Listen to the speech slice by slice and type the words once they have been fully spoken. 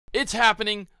It's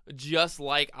happening just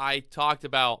like I talked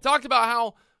about. Talked about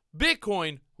how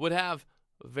Bitcoin would have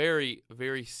very,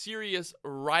 very serious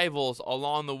rivals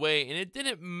along the way, and it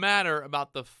didn't matter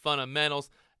about the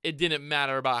fundamentals. It didn't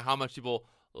matter about how much people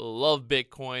love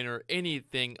Bitcoin or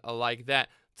anything like that.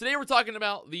 Today we're talking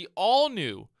about the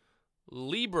all-new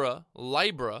Libra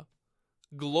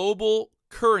global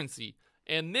currency.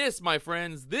 And this, my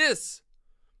friends, this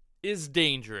is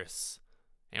dangerous.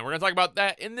 And we're going to talk about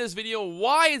that in this video,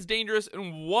 why it's dangerous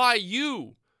and why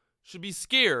you should be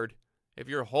scared if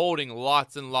you're holding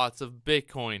lots and lots of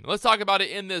Bitcoin. Let's talk about it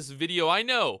in this video. I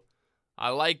know I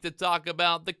like to talk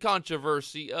about the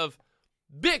controversy of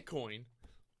Bitcoin,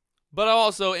 but I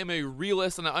also am a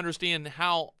realist and I understand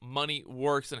how money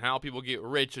works and how people get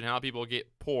rich and how people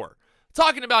get poor.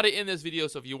 Talking about it in this video,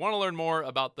 so if you want to learn more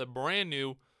about the brand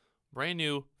new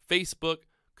Facebook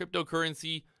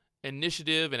cryptocurrency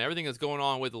initiative and everything that's going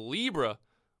on with Libra,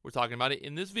 we're talking about it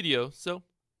in this video, so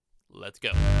let's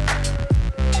go.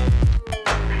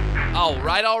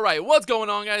 All right, what's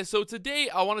going on, guys? So today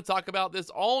I want to talk about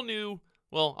this all new,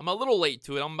 well, I'm a little late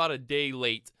to it, I'm about a day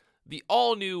late, the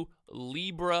all new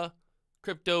Libra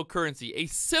cryptocurrency, a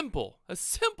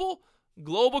simple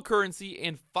global currency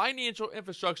and financial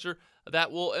infrastructure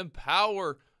that will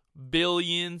empower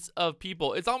billions of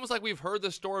people. It's almost like we've heard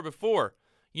this story before.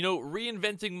 You know,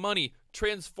 reinventing money,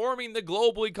 transforming the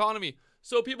global economy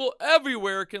so people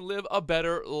everywhere can live a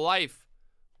better life.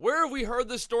 Where have we heard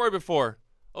this story before?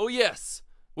 Oh yes,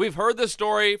 we've heard this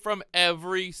story from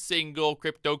every single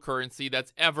cryptocurrency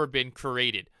that's ever been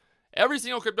created. Every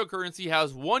single cryptocurrency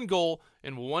has one goal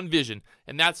and one vision,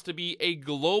 and that's to be a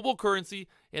global currency,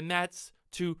 and that's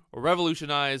to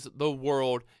revolutionize the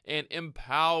world and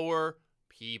empower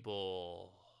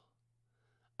people.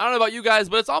 I don't know about you guys,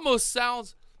 but it almost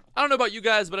sounds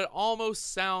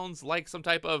like some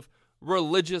type of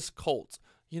religious cult.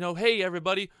 You know, hey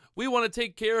everybody, we want to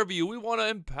take care of you. We want to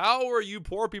empower you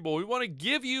poor people. We want to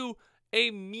give you a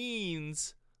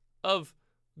means of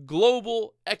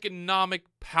global economic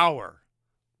power.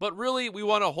 But really, we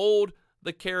want to hold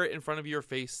the carrot in front of your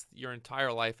face your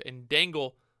entire life and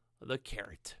dangle the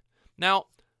carrot. Now,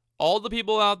 all the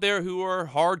people out there who are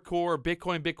hardcore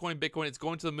Bitcoin, it's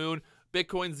going to the moon,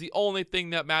 Bitcoin's the only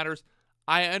thing that matters.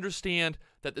 I understand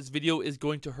that this video is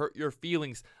going to hurt your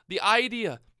feelings. The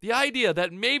idea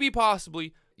that maybe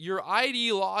possibly your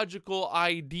ideological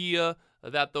idea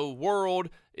that the world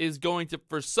is going to,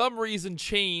 for some reason,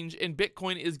 change, and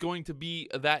Bitcoin is going to be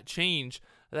that change,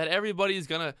 that everybody is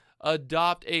going to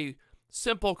adopt a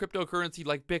simple cryptocurrency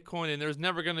like Bitcoin, and there's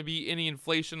never going to be any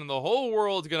inflation, and the whole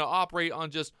world is going to operate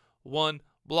on just one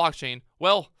blockchain.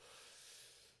 Well,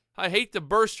 I hate to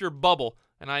burst your bubble,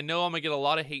 and I know I'm going to get a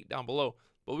lot of hate down below,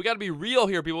 but we got to be real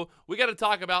here, people. We got to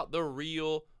talk about the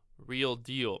real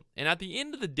deal. And at the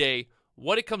end of the day,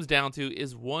 what it comes down to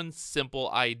is one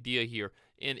simple idea here,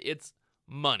 and it's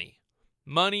money.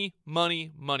 Money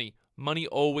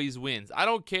always wins. I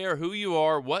don't care who you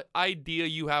are, what idea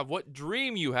you have, what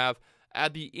dream you have.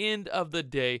 At the end of the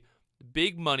day,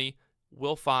 big money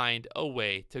will find a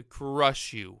way to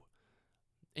crush you.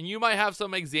 And you might have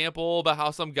some example about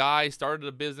how some guy started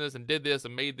a business and did this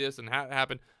and made this and had it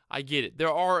happen. I get it. There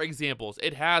are examples.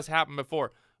 It has happened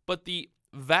before. But the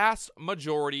vast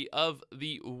majority of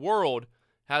the world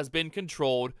has been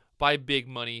controlled by big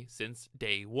money since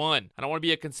day one. I don't want to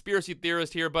be a conspiracy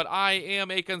theorist here, but I am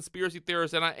a conspiracy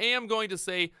theorist, and I am going to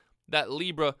say that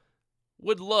Libra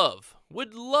would love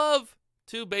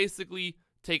to basically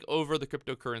take over the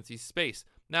cryptocurrency space.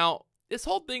 Now, this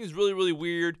whole thing is really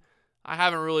weird. I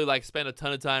haven't really spent a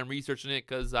ton of time researching it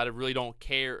because I really don't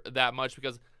care that much,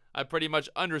 because I pretty much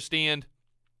understand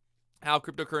how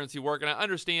cryptocurrency work, and I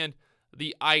understand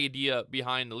the idea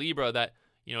behind Libra that,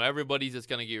 you know, everybody's just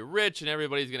going to get rich and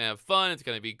everybody's going to have fun. It's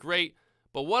going to be great.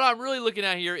 But what I'm really looking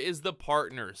at here is the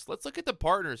partners. Let's look at the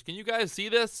partners. Can you guys see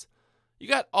this? You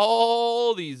got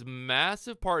all these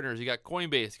massive partners. You got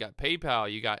Coinbase, you got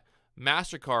PayPal, you got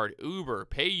MasterCard, Uber,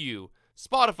 PayU,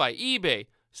 Spotify, eBay,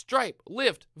 Stripe,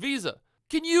 Lyft, Visa.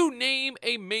 Can you name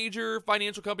a major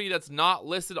financial company that's not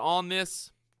listed on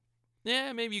this?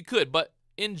 Yeah, maybe you could, but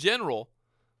in general,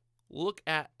 look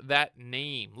at that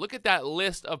name. Look at that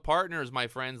list of partners, my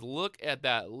friends. Look at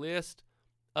that list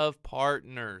of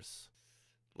partners.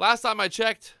 Last time I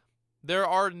checked, there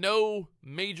are no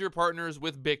major partners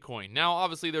with Bitcoin. Now,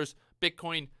 obviously, there's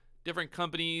Bitcoin, different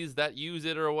companies that use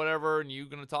it or whatever, and you're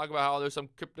going to talk about how there's some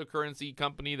cryptocurrency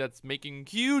company that's making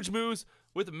huge moves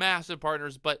with massive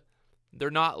partners, but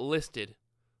they're not listed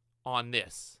on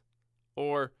this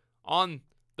or on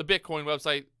the Bitcoin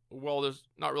website. Well, there's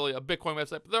not really a Bitcoin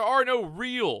website, but there are no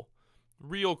real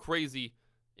crazy,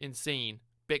 insane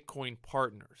Bitcoin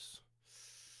partners.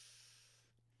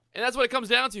 And that's what it comes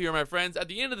down to here, my friends. At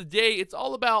the end of the day, it's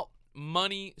all about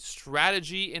money,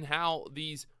 strategy, and how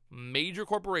these major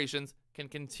corporations can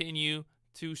continue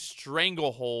to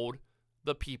stranglehold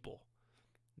the people.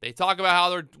 They talk about how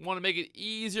they want to make it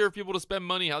easier for people to spend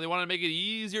money, how they want to make it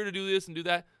easier to do this and do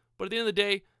that. But at the end of the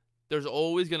day, there's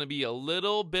always going to be a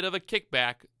little bit of a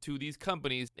kickback to these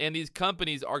companies, and these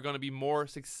companies are going to be more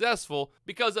successful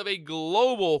because of a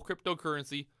global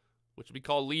cryptocurrency, which will be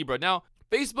called Libra. Now,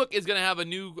 Facebook is going to have a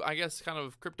new, I guess, kind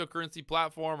of cryptocurrency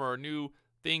platform or a new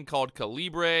thing called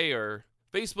Calibra. Or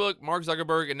Facebook, Mark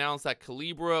Zuckerberg announced that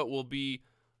Calibra will be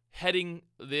heading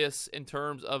this in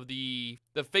terms of the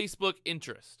Facebook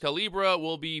interest. Calibra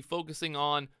will be focusing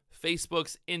on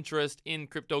Facebook's interest in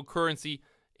cryptocurrency,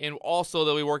 and also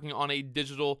they'll be working on a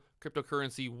digital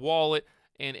cryptocurrency wallet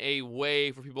and a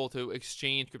way for people to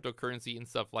exchange cryptocurrency and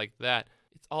stuff like that.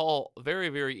 It's all very,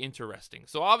 very interesting.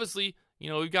 So obviously, you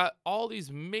know, we've got all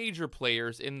these major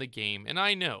players in the game, and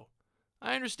I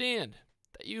understand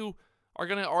that you are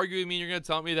going to argue with me, and you're going to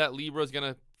tell me that Libra is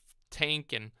going to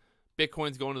tank and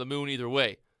Bitcoin's going to the moon either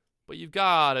way. But you've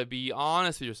got to be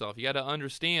honest with yourself. You got to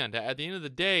understand that at the end of the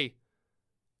day,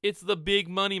 it's the big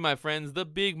money, my friends, the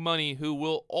big money who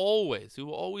will always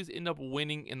end up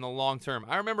winning in the long term.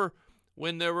 I remember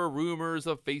when there were rumors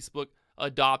of Facebook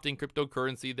adopting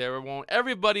cryptocurrency,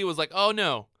 everybody was like, oh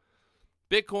no,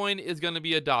 Bitcoin is going to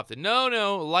be adopted. No,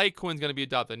 Litecoin's going to be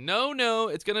adopted. No,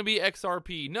 it's going to be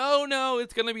XRP. No,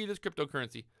 it's going to be this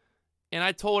cryptocurrency. And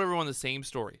I told everyone the same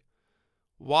story.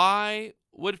 Why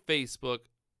would Facebook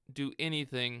do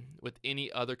anything with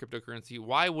any other cryptocurrency?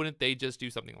 Why wouldn't they just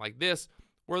do something like this,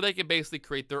 where they can basically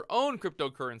create their own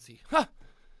cryptocurrency?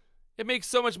 It makes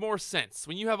so much more sense.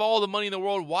 When you have all the money in the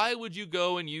world, why would you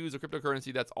go and use a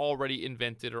cryptocurrency that's already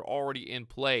invented or already in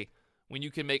play, when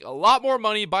you can make a lot more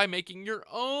money by making your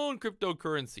own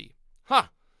cryptocurrency?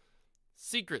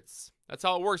 Secrets. That's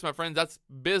how it works, my friends. That's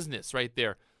business right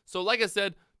there. So like I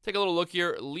said, take a little look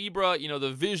here. Libra, you know,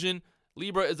 the vision.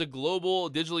 Libra is a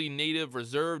global, digitally native,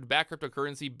 reserved-backed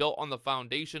cryptocurrency built on the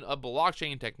foundation of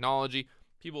blockchain technology.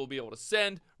 People will be able to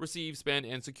send, receive, spend,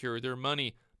 and secure their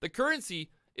money. The currency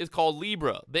is called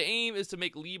Libra. The aim is to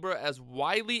make Libra as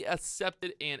widely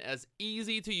accepted and as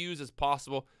easy to use as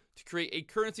possible to create a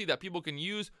currency that people can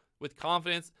use with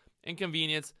confidence and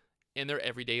convenience in their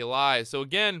everyday lives. So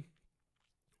again,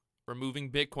 removing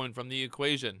Bitcoin from the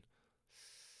equation.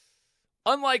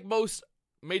 Unlike most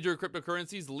major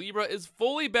cryptocurrencies, Libra is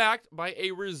fully backed by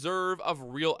a reserve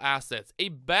of real assets. A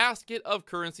basket of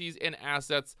currencies and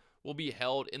assets will be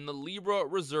held in the Libra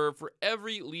reserve for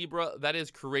every Libra that is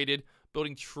created,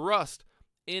 building trust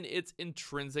in its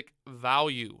intrinsic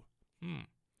value.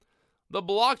 The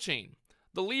blockchain.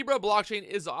 The Libra blockchain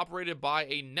is operated by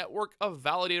a network of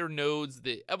validator nodes.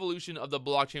 The evolution of the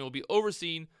blockchain will be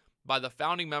overseen by the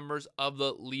founding members of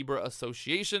the Libra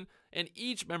Association, and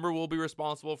each member will be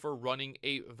responsible for running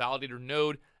a validator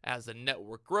node. As the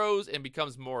network grows and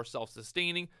becomes more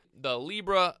self-sustaining, the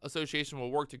Libra Association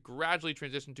will work to gradually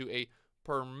transition to a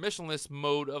permissionless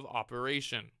mode of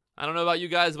operation. I don't know about you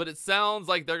guys, but it sounds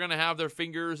like they're going to have their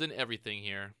fingers in everything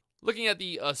here. Looking at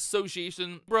the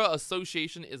association, Libra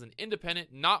Association is an independent,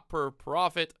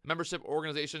 not-for-profit membership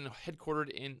organization headquartered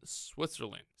in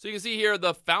Switzerland. So you can see here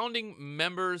the founding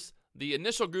members. The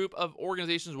initial group of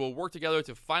organizations will work together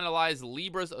to finalize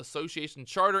Libra's association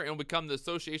charter and will become the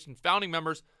association founding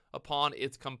members upon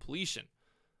its completion.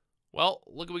 Well,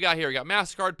 look what we got here. We got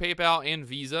MasterCard, PayPal, and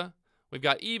Visa. We've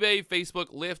got eBay,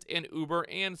 Facebook, Lyft, and Uber,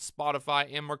 and Spotify,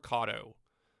 and Mercado.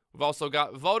 We've also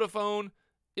got Vodafone,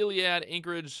 Iliad,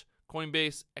 Anchorage,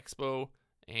 Coinbase, Expo,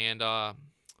 and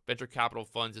venture capital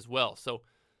funds as well. So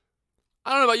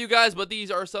I don't know about you guys, but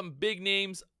these are some big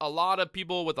names, a lot of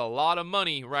people with a lot of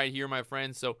money right here, my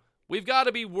friends. So we've got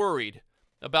to be worried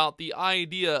about the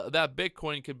idea that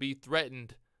Bitcoin could be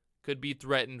threatened,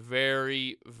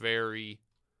 very, very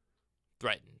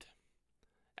threatened.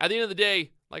 At the end of the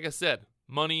day, like I said,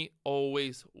 money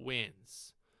always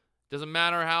wins. Doesn't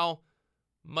matter how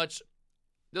much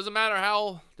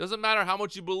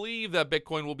you believe that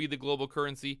Bitcoin will be the global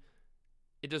currency.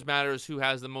 It just matters who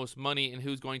has the most money and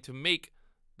who's going to make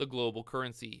the global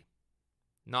currency,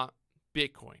 not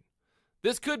Bitcoin.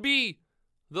 This could be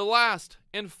the last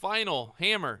and final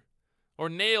hammer or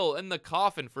nail in the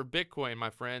coffin for Bitcoin, my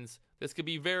friends. This could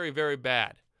be very, very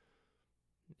bad.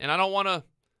 And I don't want to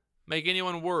make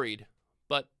anyone worried,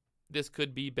 but this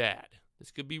could be bad. This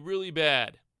could be really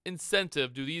bad.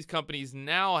 Incentive do these companies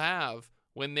now have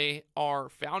when they are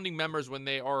founding members, when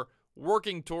they are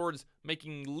working towards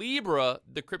making Libra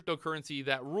the cryptocurrency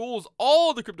that rules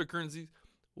all the cryptocurrencies?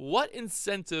 What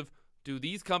incentive do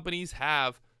these companies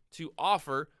have to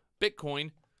offer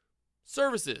Bitcoin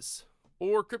services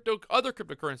or other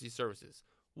cryptocurrency services?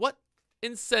 What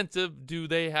incentive do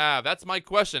they have? That's my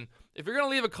question. If you're going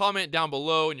to leave a comment down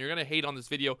below and you're going to hate on this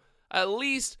video, at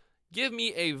least give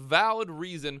me a valid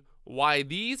reason why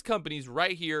these companies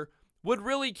right here would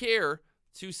really care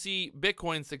to see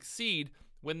Bitcoin succeed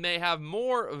when they have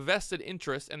more vested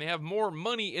interest and they have more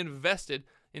money invested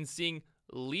in seeing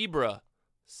Libra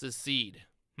succeed.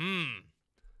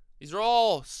 These are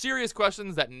all serious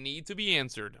questions that need to be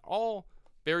answered. All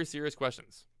very serious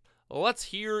questions. Let's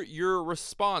hear your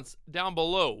response down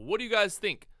below. What do you guys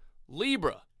think?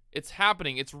 Libra, it's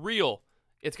happening. It's real.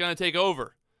 It's going to take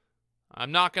over.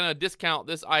 I'm not going to discount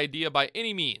this idea by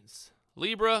any means.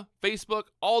 Libra, Facebook,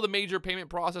 all the major payment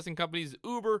processing companies,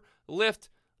 Uber, Lyft,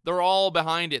 they're all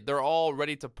behind it. They're all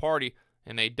ready to party,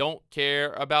 and they don't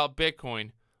care about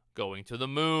Bitcoin going to the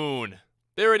moon.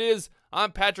 There it is.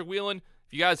 I'm Patrick Whelan.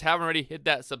 If you guys haven't already, hit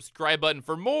that subscribe button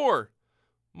for more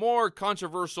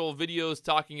controversial videos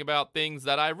talking about things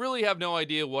that I really have no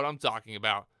idea what I'm talking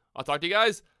about. I'll talk to you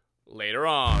guys later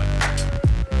on.